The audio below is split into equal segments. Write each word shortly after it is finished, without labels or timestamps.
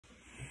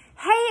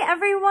Hi,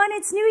 everyone.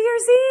 It's New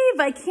Year's Eve.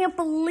 I can't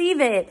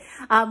believe it.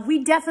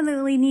 We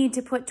definitely need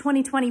to put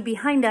 2020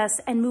 behind us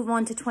and move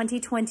on to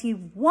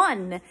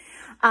 2021.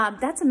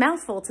 That's a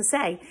mouthful to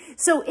say.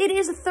 So it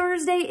is a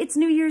Thursday. It's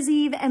New Year's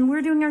Eve, and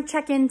we're doing our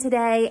check-in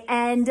today.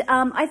 And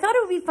I thought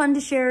it would be fun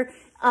to share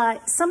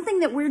something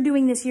that we're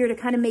doing this year to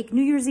kind of make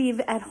New Year's Eve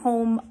at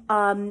home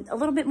a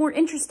little bit more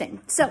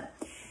interesting. So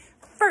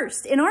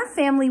first, in our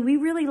family, we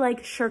really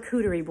like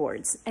charcuterie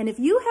boards. And if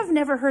you have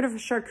never heard of a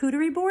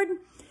charcuterie board,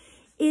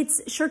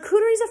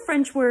 charcuterie is a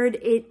French word.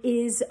 It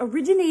is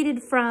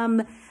originated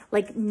from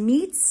like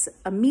meats,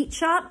 a meat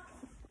shop.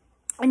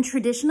 And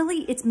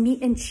traditionally it's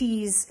meat and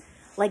cheese,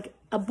 like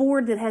a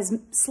board that has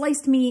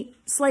sliced meat,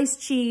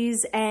 sliced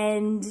cheese,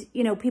 and,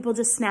 you know, people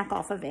just snack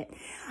off of it.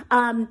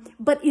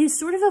 But it has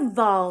sort of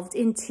evolved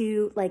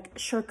into like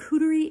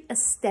charcuterie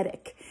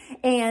aesthetic.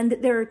 And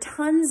there are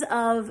tons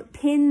of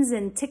pins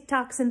and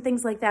TikToks and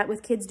things like that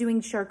with kids doing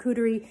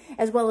charcuterie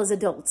as well as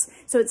adults.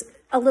 So it's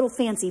a little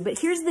fancy, but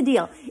here's the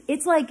deal.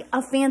 It's like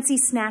a fancy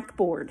snack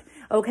board,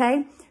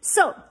 okay?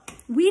 So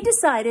we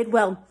decided,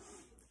 well,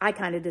 I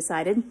kind of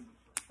decided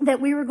that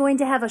we were going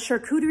to have a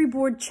charcuterie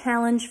board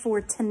challenge for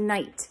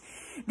tonight.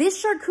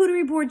 This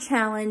charcuterie board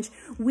challenge,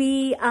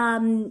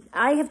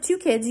 I have two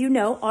kids, you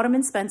know, Autumn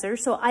and Spencer,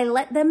 so I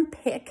let them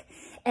pick,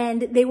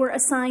 and they were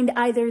assigned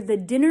either the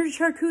dinner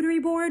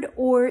charcuterie board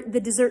or the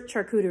dessert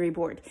charcuterie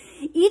board.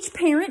 Each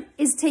parent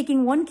is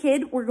taking one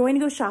kid. We're going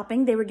to go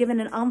shopping. They were given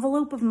an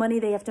envelope of money.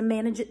 They have to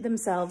manage it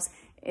themselves.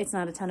 It's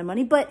not a ton of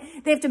money, but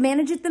they have to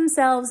manage it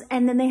themselves,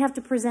 and then they have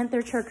to present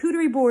their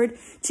charcuterie board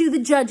to the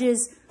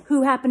judges,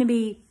 who happen to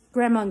be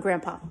Grandma and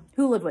Grandpa,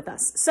 who live with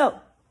us. So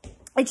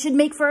it should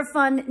make for a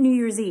fun New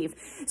Year's Eve.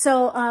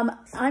 So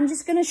I'm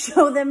just gonna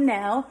show them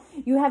now.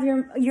 You have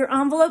your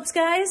envelopes,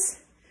 guys.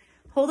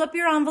 Hold up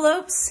your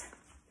envelopes.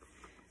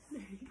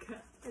 There you go.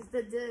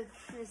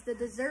 There's the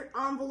dessert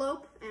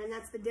envelope, and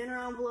that's the dinner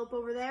envelope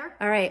over there.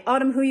 All right,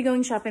 Autumn, who are you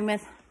going shopping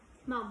with?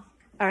 Mom.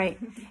 All right,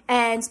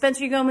 and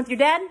Spencer, you going with your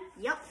dad?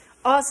 Yep.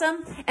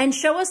 Awesome. And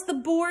show us the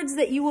boards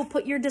that you will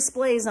put your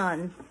displays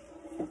on.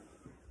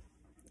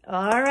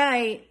 All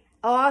right.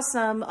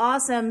 Awesome,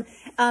 awesome.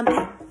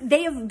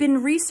 They have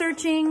been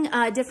researching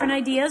different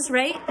ideas,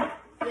 right?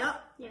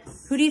 Yep.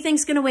 Yes. Who do you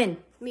think's gonna win?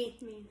 Me.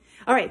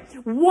 All right.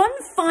 One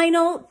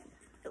final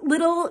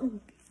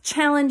little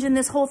challenge in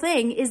this whole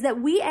thing is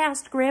that we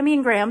asked Grammy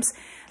and Gramps,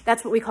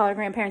 that's what we call our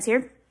grandparents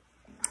here,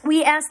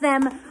 we asked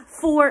them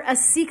for a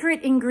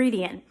secret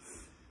ingredient.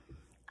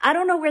 I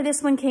don't know where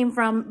this one came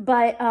from,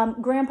 but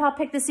Grandpa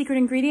picked the secret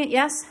ingredient,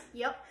 yes?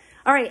 Yep.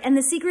 All right, and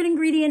the secret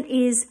ingredient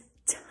is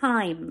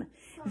thyme.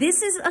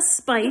 This is a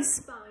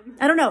spice.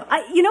 I don't know.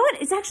 You know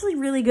what? It's actually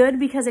really good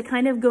because it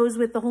kind of goes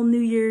with the whole New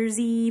Year's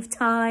Eve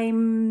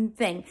thyme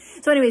thing.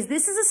 So anyways,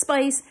 this is a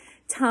spice,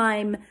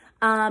 thyme,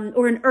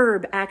 or an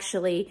herb,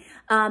 actually.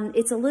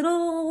 It's a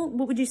little,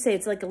 what would you say?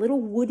 It's like a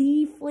little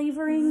woody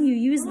flavoring. You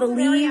use the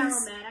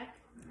leaves. Very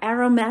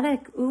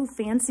aromatic. Aromatic. Ooh,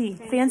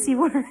 fancy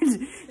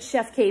word.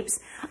 Chef Capes.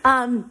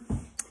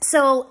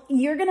 So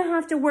you're going to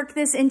have to work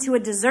this into a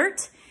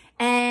dessert.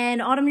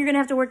 And Autumn, you're going to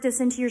have to work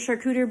this into your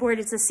charcuterie board.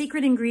 It's a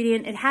secret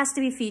ingredient. It has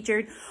to be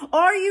featured.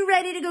 Are you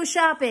ready to go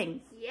shopping?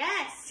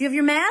 Yes. Do you have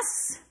your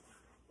masks?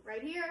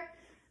 Right here.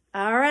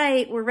 All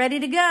right, we're ready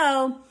to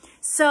go.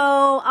 So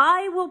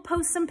I will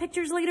post some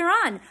pictures later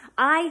on.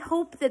 I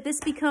hope that this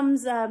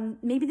becomes,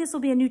 maybe this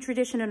will be a new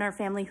tradition in our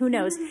family. Who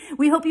knows?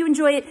 We hope you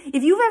enjoy it.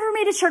 If you've ever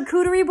made a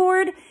charcuterie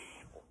board,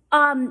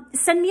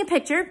 send me a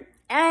picture.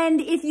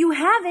 And if you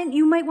haven't,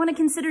 you might want to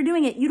consider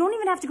doing it. You don't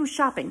even have to go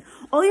shopping.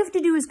 All you have to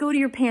do is go to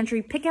your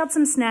pantry, pick out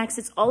some snacks.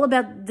 It's all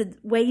about the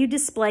way you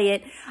display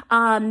it.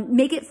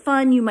 Make it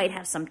fun. You might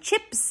have some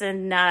chips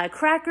and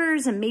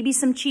crackers and maybe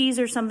some cheese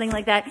or something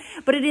like that.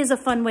 But it is a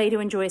fun way to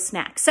enjoy a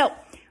snack. So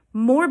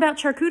more about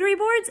charcuterie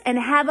boards, and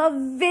have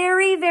a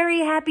very, very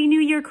happy New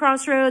Year,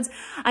 Crossroads.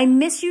 I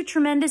miss you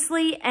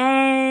tremendously,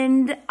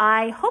 and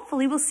I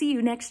hopefully will see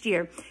you next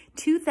year.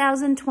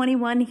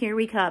 2021, here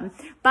we come.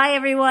 Bye,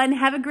 everyone.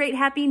 Have a great,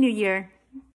 happy New Year.